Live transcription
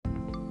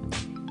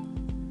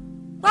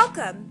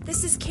Welcome!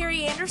 This is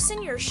Carrie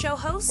Anderson, your show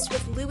host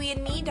with Louie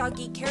and me, Dog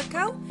Geek Care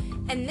Co.,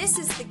 and this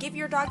is the Give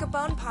Your Dog a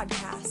Bone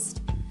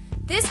podcast.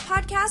 This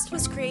podcast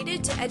was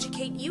created to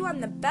educate you on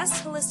the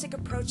best holistic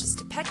approaches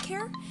to pet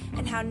care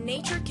and how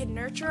nature can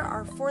nurture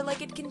our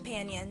four-legged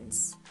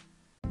companions.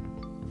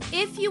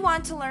 If you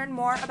want to learn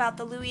more about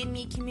the Louie and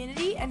me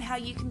community and how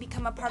you can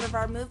become a part of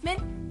our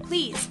movement,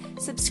 please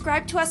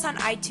subscribe to us on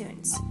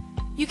iTunes.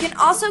 You can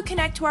also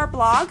connect to our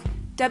blog,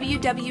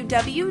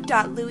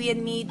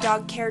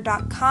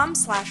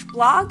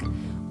 www.louieandmedogcare.com/blog.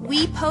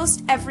 We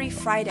post every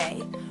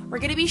Friday. We're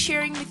going to be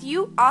sharing with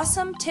you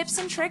awesome tips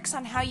and tricks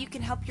on how you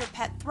can help your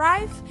pet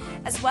thrive,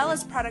 as well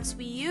as products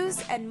we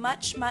use and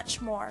much, much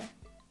more.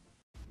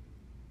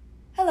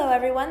 Hello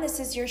everyone, this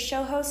is your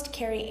show host,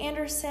 Carrie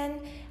Anderson.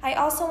 I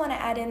also want to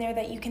add in there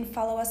that you can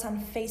follow us on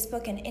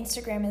Facebook and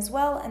Instagram as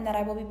well, and that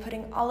I will be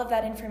putting all of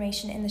that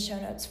information in the show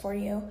notes for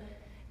you.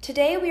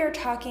 Today we are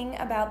talking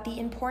about the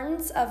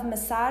importance of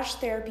massage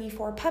therapy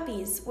for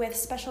puppies with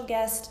special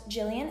guest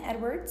Jillian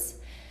Edwards.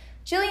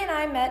 Jillian and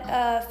I met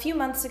a few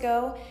months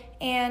ago,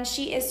 and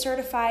she is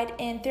certified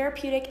in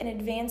therapeutic and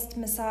advanced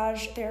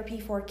massage therapy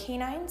for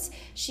canines.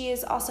 She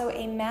is also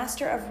a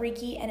master of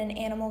Reiki and an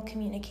animal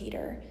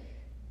communicator.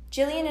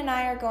 Jillian and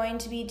I are going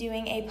to be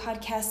doing a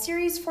podcast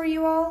series for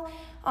you all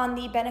on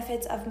the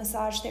benefits of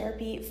massage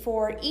therapy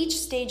for each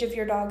stage of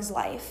your dog's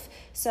life.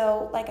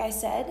 So, like I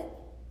said,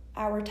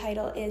 our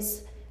title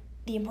is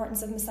The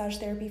Importance of Massage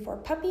Therapy for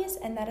Puppies,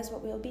 and that is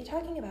what we will be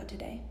talking about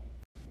today.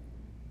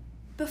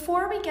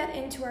 Before we get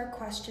into our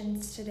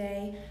questions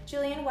today,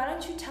 Jillian, why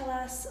don't you tell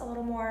us a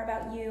little more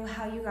about you,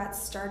 how you got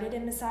started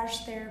in massage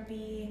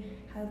therapy,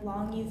 how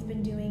long you've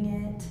been doing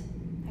it,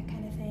 that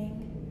kind of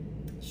thing.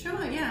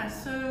 Sure, yeah.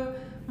 So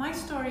my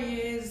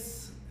story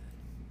is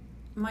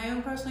my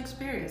own personal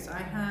experience.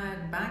 I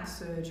had back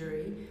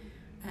surgery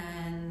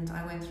and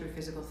I went through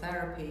physical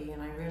therapy,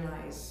 and I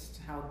realized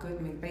how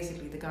good,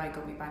 basically the guy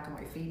got me back on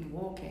my feet and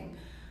walking.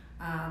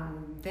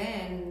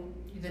 Then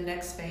the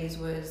next phase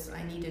was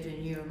I needed a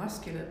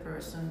neuromuscular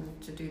person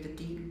to do the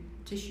deep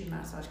tissue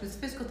massage, because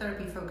physical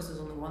therapy focuses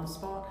on the one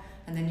spot,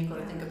 and then you've got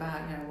to think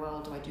about, well,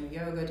 do I do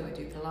yoga, do I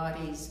do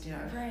Pilates,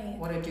 right.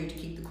 What do I do to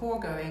keep the core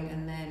going,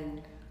 and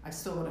then I've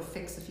still got to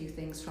fix a few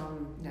things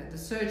from, the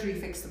surgery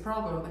fixed the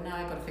problem, but now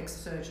I've got to fix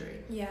the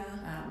surgery. Yeah.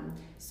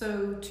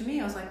 So to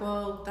me, I was like,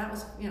 well, that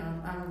was,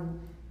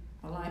 I'm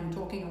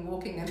talking and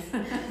walking and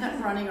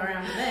running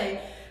around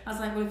today. I was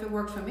like, well, if it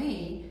worked for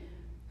me,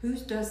 who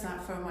does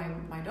that for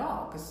my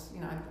dog? Because,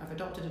 I've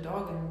adopted a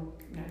dog, and,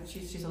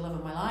 she's the love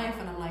of my life.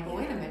 And I'm like, well,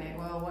 wait a minute,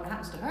 well, what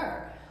happens to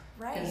her?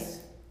 Right.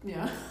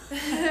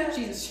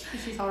 She's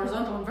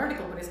horizontal and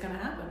vertical, but it's going to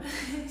happen.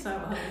 So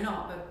I hope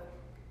not. But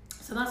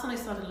so that's when I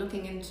started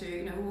looking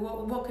into,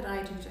 what could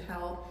I do to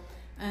help?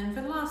 And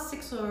for the last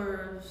 6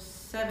 or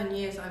 7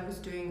 years, I was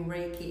doing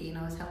Reiki, and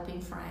I was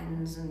helping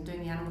friends and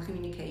doing the animal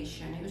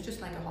communication. It was just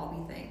like a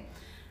hobby thing.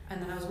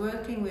 And then I was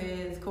working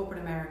with corporate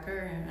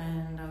America,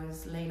 and I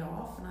was laid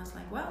off, and I was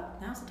like, well,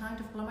 now's the time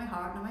to follow my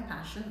heart and my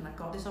passion, and I've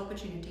got this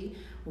opportunity.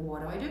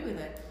 What do I do with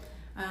it?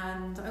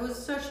 And I was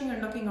searching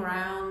and looking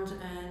around,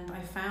 and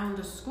I found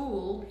a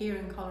school here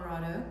in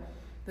Colorado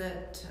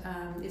that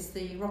is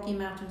the Rocky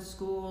Mountain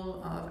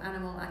School of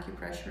Animal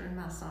Acupressure and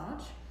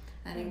Massage,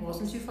 and it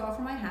wasn't too far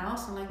from my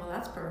house. I'm like, well,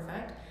 that's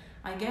perfect.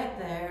 I get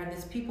there, and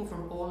there's people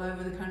from all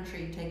over the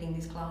country taking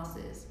these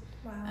classes.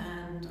 Wow.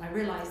 And I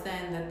realized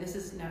then that this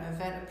is a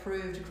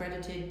vet-approved,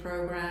 accredited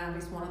program.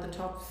 It's one of the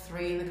top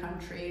 3 in the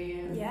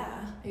country. And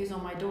yeah. It was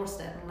on my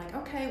doorstep. I'm like,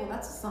 okay, well,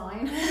 that's a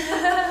sign.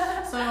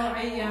 So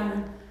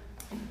I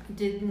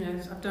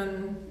I've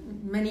done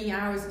many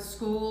hours at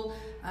school.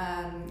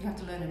 You have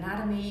to learn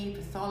anatomy,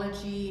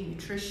 pathology,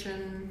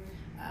 nutrition.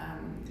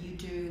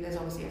 There's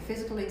obviously a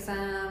physical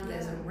exam,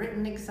 there's a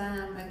written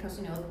exam, and because,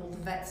 all the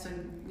vets are,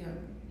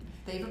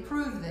 they've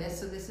approved this,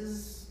 so this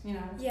is, the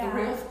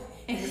real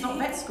thing. It's not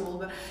vet school,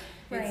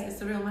 but it's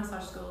the real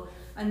massage school.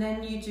 And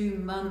then you do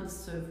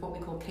months of what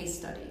we call case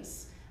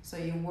studies. So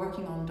you're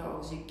working on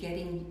dogs, you're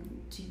getting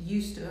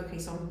used to, okay,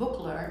 so I'm book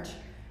learned,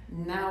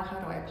 now how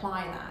do I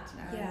apply that?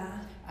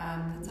 Yeah.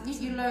 Awesome.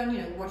 You learn,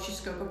 what's your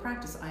scope of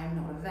practice? I am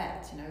not a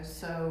vet,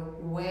 so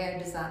where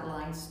does that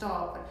line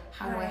stop?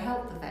 How do I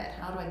help the vet?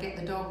 How do I get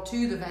the dog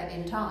to the vet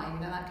in time?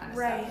 That kind of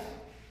stuff.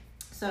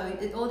 So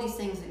all these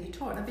things that you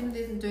taught. I've been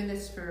doing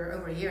this for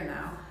over a year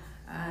now,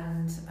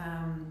 and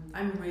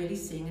I'm really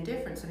seeing a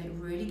difference, and it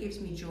really gives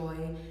me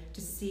joy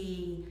to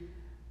see,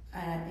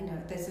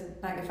 there's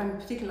if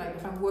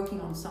I'm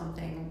working on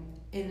something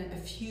in a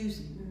few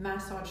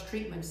massage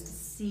treatments, to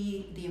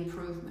see the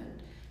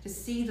improvement, to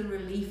see the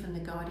relief in the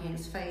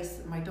guardian's face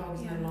that my dog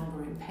is no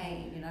longer in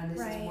pain, and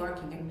this is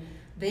working, and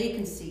they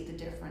can see the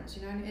difference,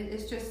 and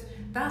it's just,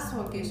 that's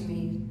what gives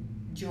me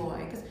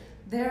joy, because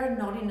there are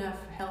not enough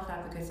health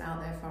advocates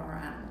out there for our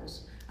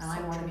animals, and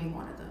I want to be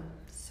one of them.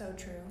 So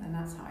true. And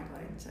that's how I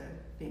got into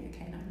being a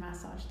canine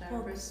massage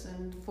therapist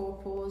and 4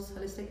 Paws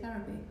holistic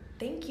therapy.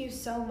 Thank you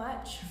so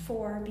much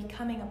for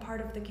becoming a part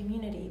of the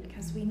community,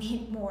 because we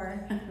need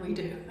more. We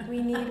do.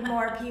 We need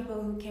more people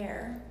who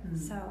care.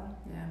 So.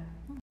 Yeah.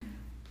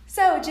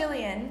 So,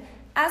 Jillian,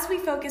 as we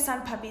focus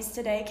on puppies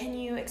today, can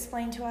you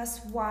explain to us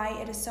why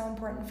it is so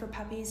important for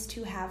puppies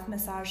to have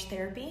massage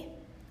therapy?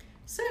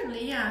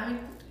 Certainly, yeah. I mean,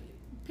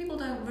 people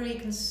don't really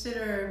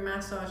consider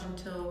massage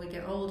until we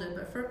get older,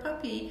 but for a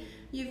puppy,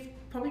 you've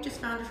probably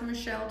just found it from a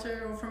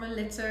shelter or from a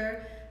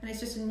litter, and it's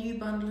just a new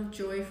bundle of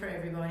joy for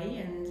everybody,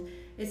 and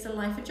it's a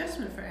life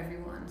adjustment for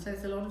everyone. So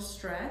there's a lot of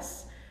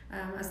stress.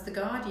 As the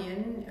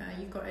guardian,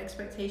 you've got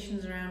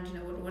expectations around,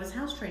 what does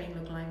house training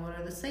look like? What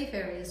are the safe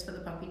areas for the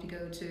puppy to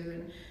go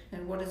to?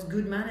 And what is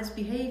good manners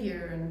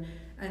behavior?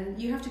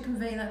 And you have to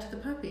convey that to the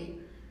puppy.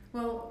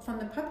 Well, from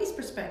the puppy's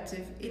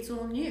perspective, it's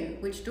all new.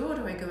 Which door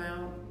do I go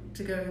out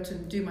to go to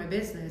do my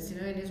business?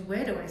 And is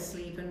where do I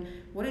sleep? And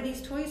what are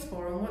these toys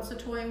for? And what's a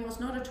toy and what's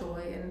not a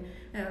toy?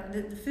 And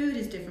the food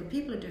is different,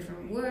 people are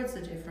different, words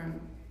are different.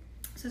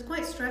 So it's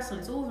quite stressful.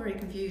 It's all very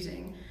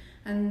confusing.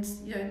 And,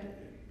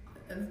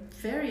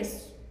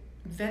 various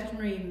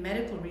veterinary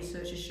medical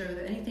researchers show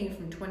that anything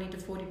from 20 to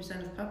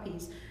 40% of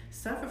puppies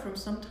suffer from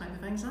some type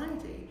of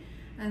anxiety.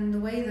 And the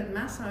way that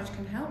massage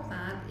can help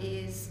that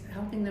is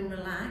helping them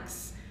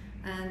relax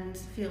and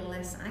feel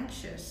less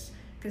anxious.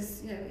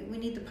 Because we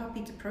need the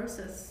puppy to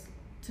process,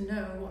 to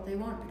know what they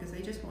want, because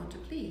they just want to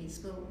please.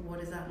 But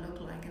what does that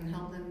look like? And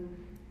help them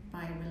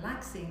by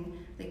relaxing,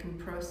 they can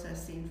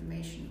process the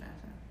information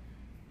better.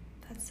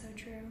 That's so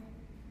true.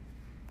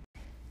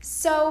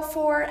 So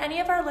for any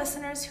of our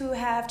listeners who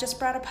have just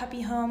brought a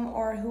puppy home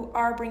or who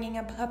are bringing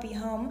a puppy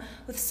home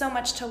with so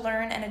much to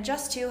learn and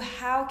adjust to,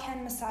 how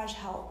can massage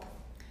help?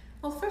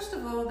 Well, first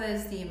of all,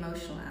 there's the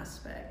emotional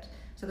aspect.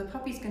 So the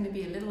puppy's going to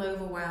be a little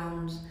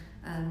overwhelmed,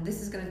 and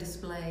this is going to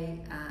display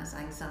as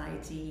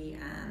anxiety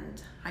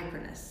and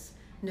hyperness,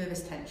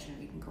 nervous tension,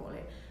 we can call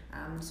it.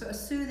 So a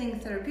soothing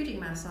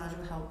therapeutic massage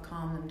will help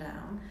calm them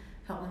down,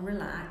 help them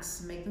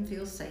relax, make them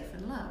feel safe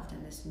and loved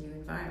in this new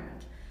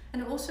environment.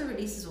 And it also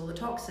releases all the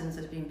toxins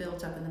that have been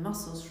built up in the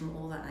muscles from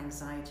all that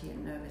anxiety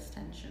and nervous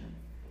tension.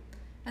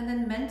 And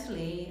then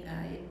mentally,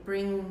 it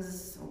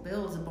brings or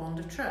builds a bond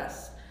of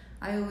trust.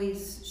 I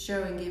always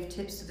show and give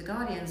tips to the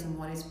guardians on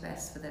what is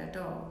best for their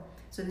dog.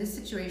 So in this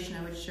situation,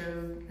 I would show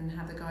and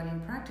have the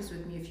guardian practice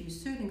with me a few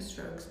soothing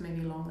strokes,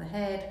 maybe along the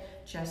head,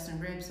 chest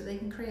and ribs, so they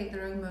can create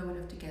their own moment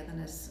of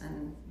togetherness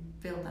and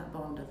build that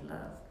bond of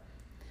love.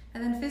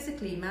 And then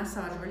physically,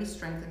 massage really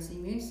strengthens the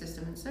immune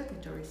system and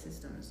circulatory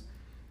systems.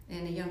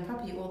 In a young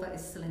puppy, all that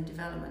is still in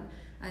development.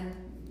 And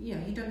you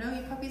don't know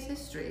your puppy's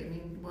history. I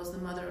mean, was the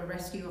mother a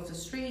rescue off the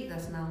street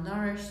that's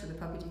malnourished, so the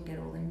puppy didn't get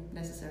all the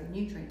necessary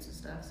nutrients and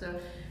stuff? So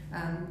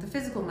the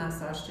physical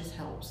massage just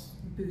helps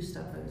boost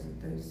up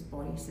those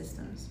body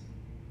systems.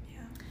 Yeah.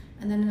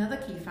 And then another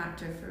key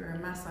factor for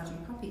massaging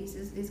puppies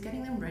is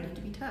getting them ready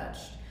to be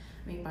touched.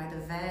 I mean, by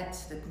the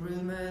vet, the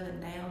groomer, the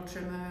nail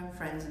trimmer,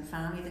 friends and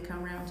family that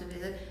come around to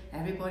visit.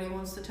 Everybody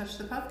wants to touch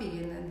the puppy,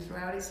 and then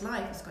throughout its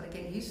life, it's got to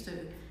get used to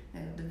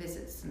the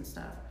visits and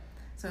stuff.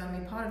 So I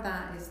mean, part of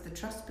that is the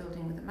trust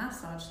building with the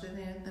massage, so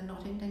they're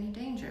not in any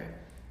danger,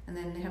 and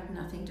then they have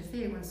nothing to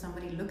fear when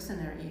somebody looks in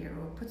their ear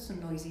or puts some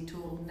noisy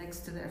tool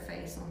next to their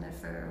face on their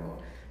fur or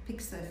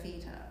picks their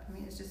feet up. I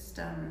mean, it's just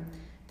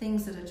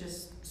things that are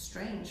just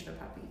strange for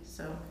puppies.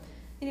 So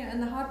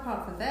and the hard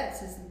part for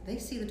vets is they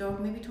see the dog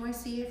maybe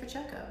twice a year for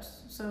checkups.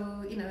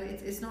 So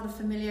it's not a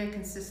familiar,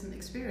 consistent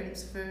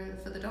experience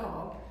for the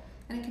dog,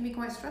 and it can be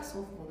quite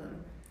stressful for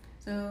them.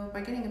 So by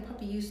getting a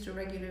puppy used to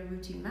regular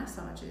routine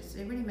massages,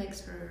 it really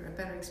makes for a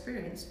better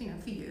experience,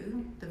 for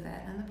you, the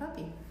vet, and the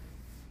puppy.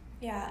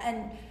 Yeah,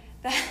 and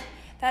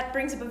that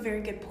brings up a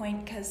very good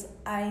point, because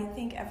I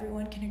think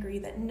everyone can agree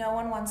that no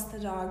one wants the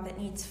dog that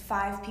needs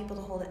 5 people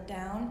to hold it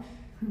down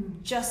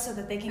just so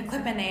that they can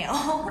clip a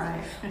nail.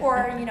 Right.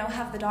 Or,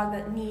 have the dog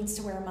that needs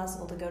to wear a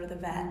muzzle to go to the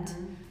vet.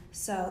 Mm-hmm.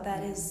 So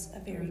that is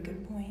a very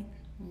good point.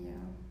 Yeah.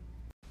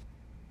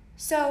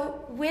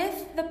 So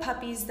with the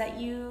puppies that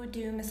you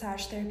do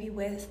massage therapy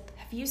with,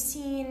 have you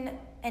seen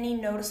any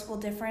noticeable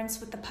difference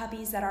with the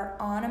puppies that are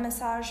on a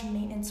massage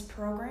maintenance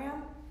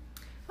program?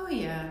 Oh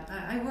yeah,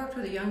 I worked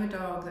with a younger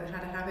dog that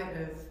had a habit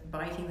of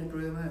biting the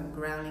groomer and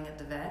growling at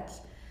the vet,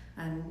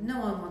 and no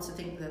one wants to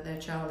think that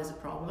their child is a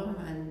problem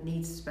and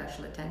needs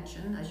special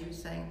attention, as you were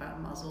saying about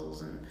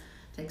muzzles, and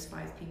takes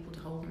 5 people to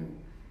hold them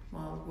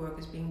while work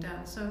is being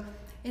done. So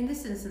in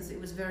this instance, it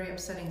was very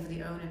upsetting for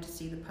the owner to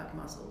see the pup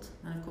muzzled.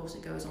 And of course,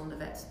 it goes on the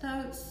vet's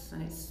notes,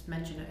 and it's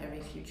mentioned at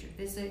every future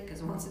visit,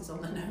 because once it's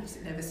on the notes,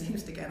 it never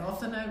seems to get off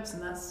the notes,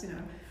 and that's,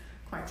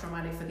 quite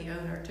traumatic for the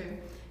owner too,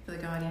 for the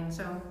guardian.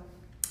 So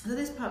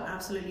this pup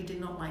absolutely did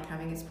not like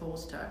having its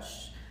paws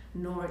touched,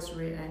 nor its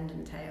rear end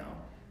and tail.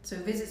 So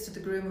visits to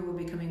the groomer were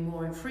becoming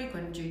more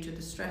infrequent due to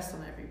the stress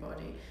on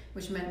everybody,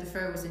 which meant the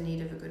fur was in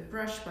need of a good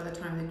brush by the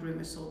time the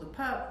groomer saw the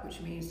pup, which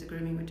means the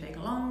grooming would take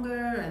longer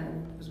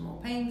and it was more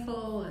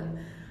painful, and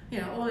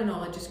all in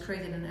all, it just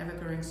created an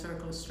ever-growing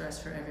circle of stress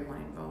for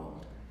everyone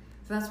involved.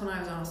 So that's when I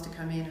was asked to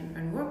come in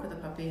and work with the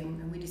puppy,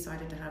 and we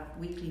decided to have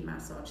weekly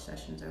massage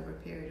sessions over a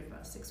period of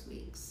about 6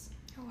 weeks.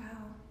 Oh wow.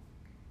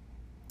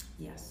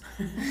 Yes.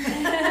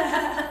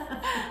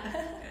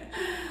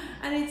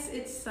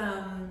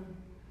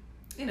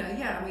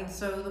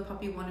 so the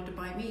puppy wanted to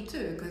bite me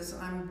too, because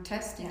I'm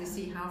testing to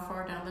see how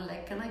far down the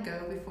leg can I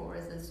go before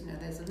there's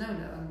a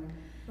no-no.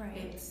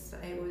 Right.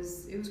 It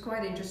was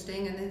quite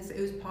interesting, and it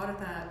was part of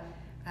that.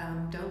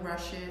 Don't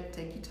rush it.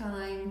 Take your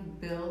time.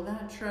 Build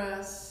that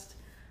trust.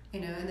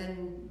 And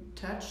then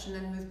touch, and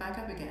then move back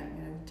up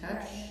again.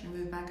 Touch and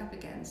move back up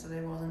again. So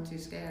it wasn't too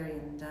scary,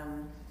 and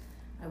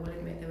I will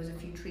admit there was a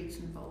few treats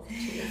involved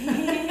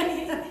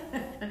too.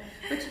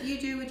 But you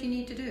do what you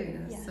need to do.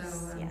 Yes.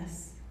 So,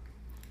 yes.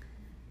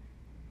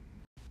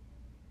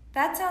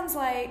 That sounds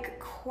like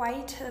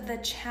quite the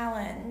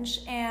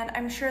challenge, and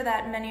I'm sure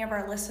that many of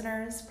our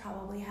listeners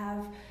probably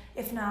have,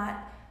 if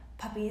not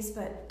puppies,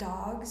 but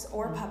dogs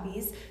or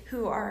puppies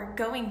who are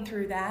going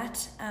through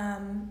that.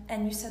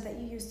 And you said that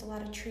you used a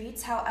lot of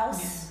treats. How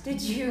else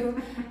did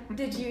you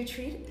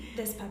treat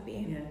this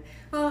puppy? Yeah.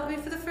 Well,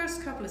 for the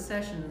first couple of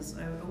sessions,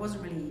 I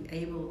wasn't really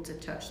able to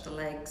touch the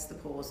legs, the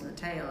paws, and the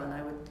tail, and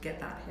I would get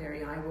that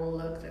hairy eyeball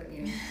look that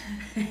you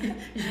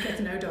get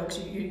to know dogs.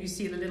 You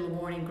see the little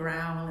warning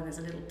growl, and there's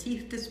a little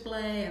teeth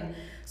display, and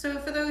so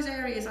for those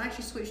areas, I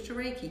actually switched to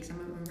Reiki because I'm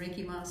a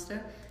Reiki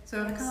master.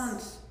 So I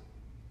can't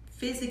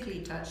physically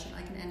touch it,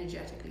 I can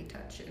energetically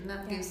touch it, and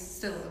that gives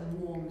still a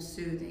warm,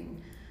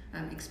 soothing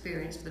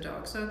experience for the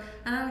dog. So,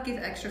 and I would give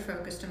extra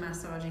focus to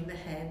massaging the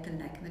head, the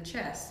neck, and the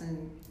chest,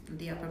 and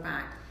the upper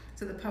back,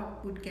 so the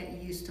pup would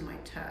get used to my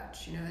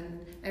touch,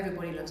 and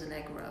everybody loves an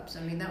egg rub. So,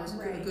 that was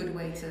a good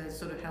way to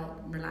sort of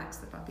help relax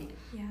the puppy.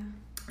 Yeah.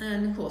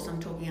 And of course, I'm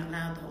talking out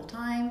loud the whole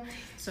time.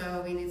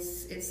 So,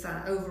 it's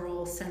that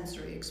overall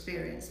sensory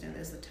experience.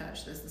 There's the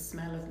touch, there's the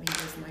smell of me,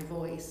 there's my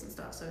voice and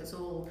stuff. So it's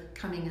all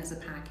coming as a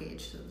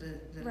package, so the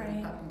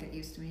little pup can get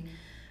used to me.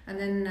 And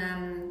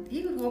then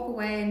he would walk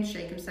away and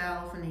shake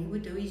himself, and he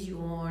would do his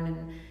yawn,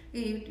 and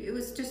it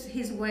was just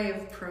his way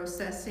of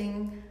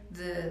processing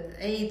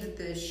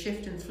the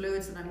shift in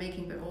fluids that I'm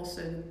making, but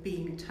also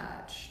being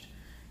touched.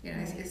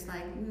 It's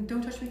like,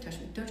 don't touch me,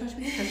 don't touch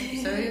me, touch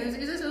me. So it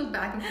was a little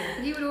back and forth,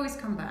 but he would always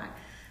come back.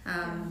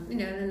 And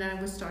then I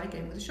would start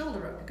again with the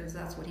shoulder up, because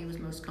that's what he was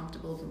most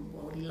comfortable with and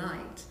what he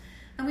liked.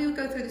 And we would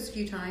go through this a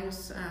few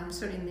times,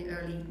 certainly in the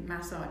early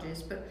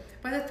massages. But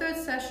by the third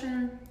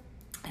session,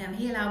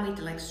 he allowed me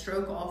to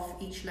stroke off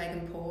each leg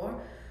and paw.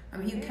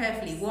 He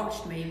carefully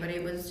watched me, but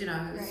it was,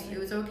 it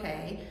was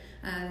okay.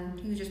 And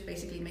he was just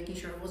basically making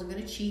sure I wasn't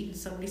going to cheat and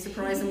suddenly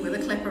surprise him with a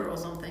clipper or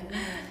something.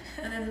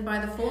 And then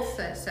by the fourth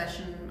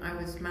session, I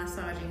was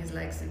massaging his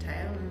legs and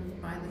tail, and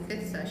by the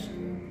fifth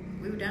session,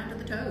 we were down to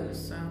the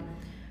toes.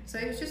 So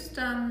it was just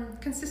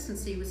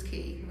consistency was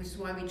key, which is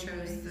why we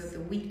chose the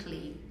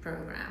weekly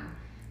program.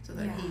 So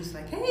that he's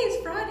like, hey,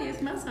 it's Friday,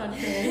 it's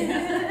massage day.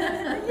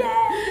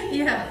 Yay!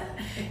 Yeah.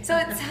 So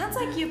it sounds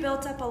like you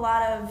built up a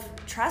lot of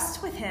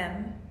trust with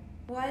him.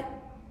 What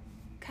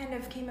kind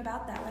of came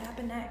about that? What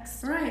happened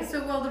next? Right,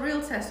 so the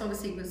real test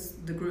obviously was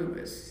the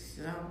groomers.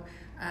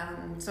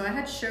 So I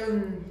had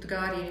shown the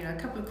Guardian a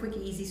couple of quick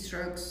easy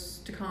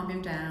strokes to calm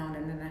him down,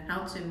 and then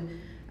how to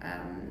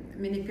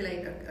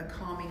manipulate a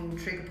calming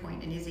trigger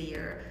point in his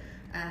ear.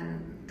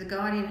 And the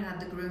Guardian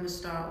had the groomer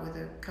start with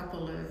a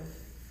couple of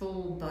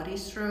full body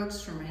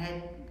strokes from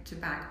head to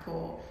back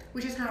paw,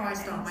 which is how I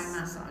start my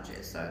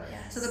massages.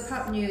 So the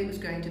pup knew it was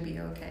going to be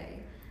okay.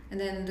 And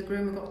then the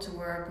groomer got to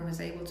work and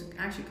was able to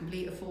actually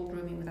complete a full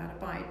grooming without a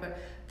bite. But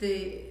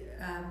the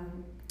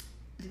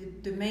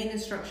main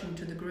instruction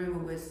to the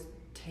groomer was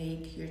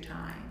take your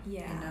time.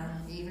 Yeah.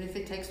 Even if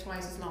it takes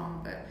twice as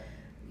long. But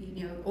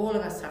all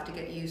of us have to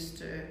get used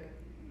to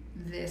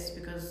this,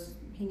 because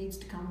he needs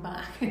to come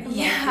back.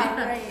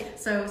 Right.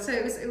 So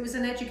it was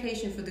an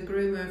education for the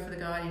groomer, for the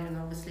Guardian, and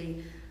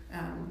obviously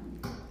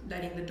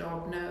letting the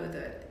dog know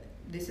that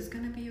this is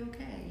going to be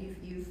okay.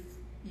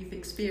 You've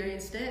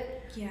experienced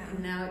it. Yeah. And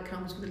now it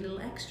comes with a little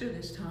extra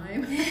this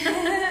time.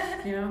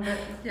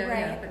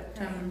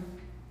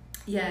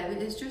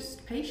 It's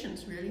just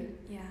patience, really.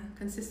 Yeah.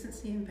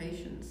 Consistency and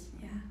patience.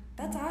 Yeah.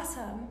 That's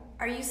awesome.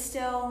 Are you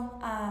still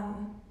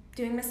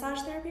doing massage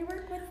therapy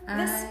work with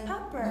this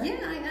pup? Or? Yeah,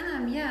 I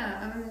am.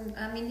 Yeah.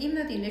 Even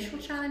though the initial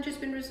challenge has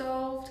been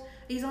resolved,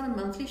 he's on a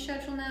monthly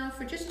schedule now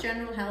for just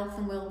general health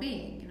and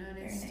well-being. And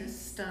it's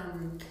just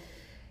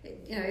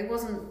it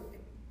wasn't.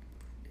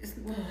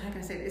 How can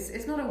I say this?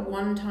 It's not a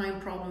one-time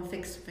problem,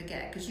 fix and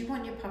forget, because you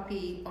want your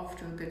puppy off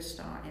to a good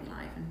start in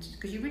life, and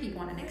because you really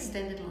want an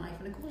extended life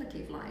and a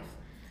quality of life.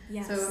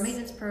 Yes. So a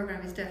maintenance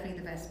program is definitely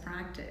the best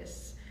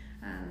practice,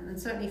 and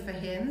certainly for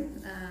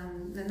him.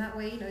 And that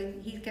way,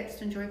 he gets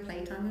to enjoy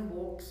playtime and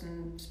walks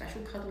and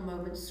special cuddle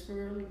moments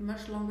for a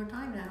much longer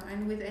time now.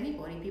 And with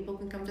anybody, people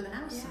can come to the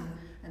house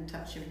and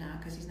touch him now,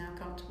 because he's now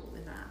comfortable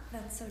with that.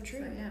 That's so true.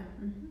 So yeah.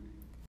 Mm-hmm.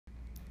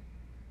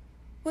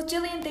 Well,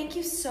 Jillian, thank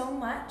you so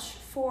much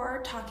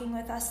for talking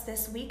with us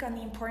this week on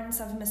the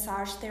importance of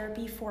massage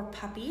therapy for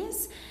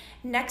puppies.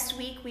 Next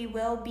week, we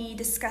will be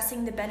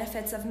discussing the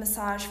benefits of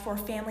massage for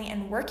family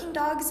and working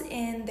dogs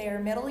in their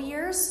middle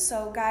years.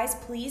 So, guys,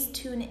 please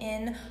tune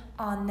in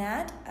on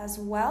that as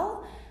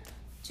well.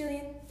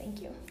 Jillian,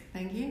 thank you.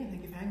 Thank you.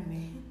 Thank you for having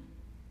me.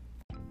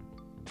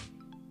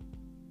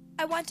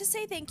 I want to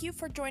say thank you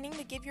for joining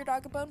the Give Your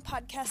Dog a Bone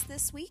podcast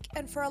this week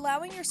and for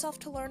allowing yourself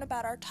to learn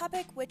about our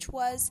topic, which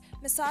was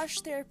massage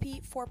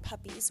therapy for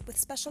puppies with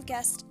special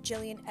guest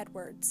Jillian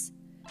Edwards.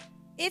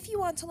 If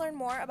you want to learn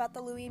more about the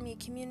Louie and Me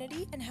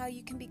community and how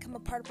you can become a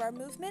part of our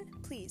movement,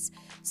 please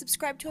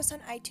subscribe to us on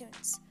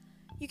iTunes.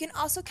 You can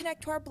also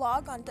connect to our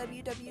blog on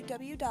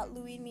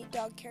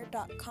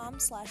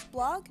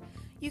www.louieandmedogcare.com/blog.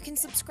 You can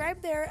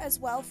subscribe there as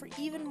well for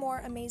even more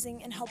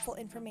amazing and helpful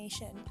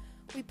information.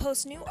 We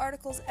post new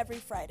articles every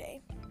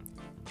Friday.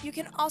 You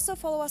can also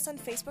follow us on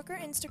Facebook or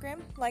Instagram.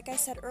 Like I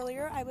said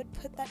earlier, I would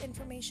put that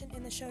information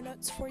in the show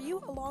notes for you,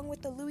 along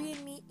with the Louie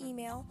and Me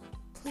email.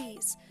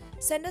 Please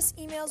send us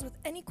emails with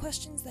any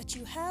questions that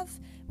you have.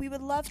 We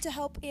would love to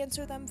help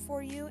answer them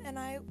for you, and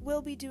I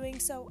will be doing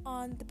so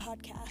on the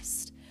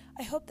podcast.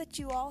 I hope that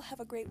you all have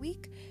a great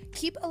week.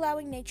 Keep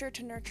allowing nature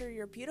to nurture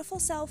your beautiful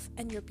self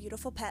and your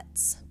beautiful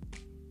pets.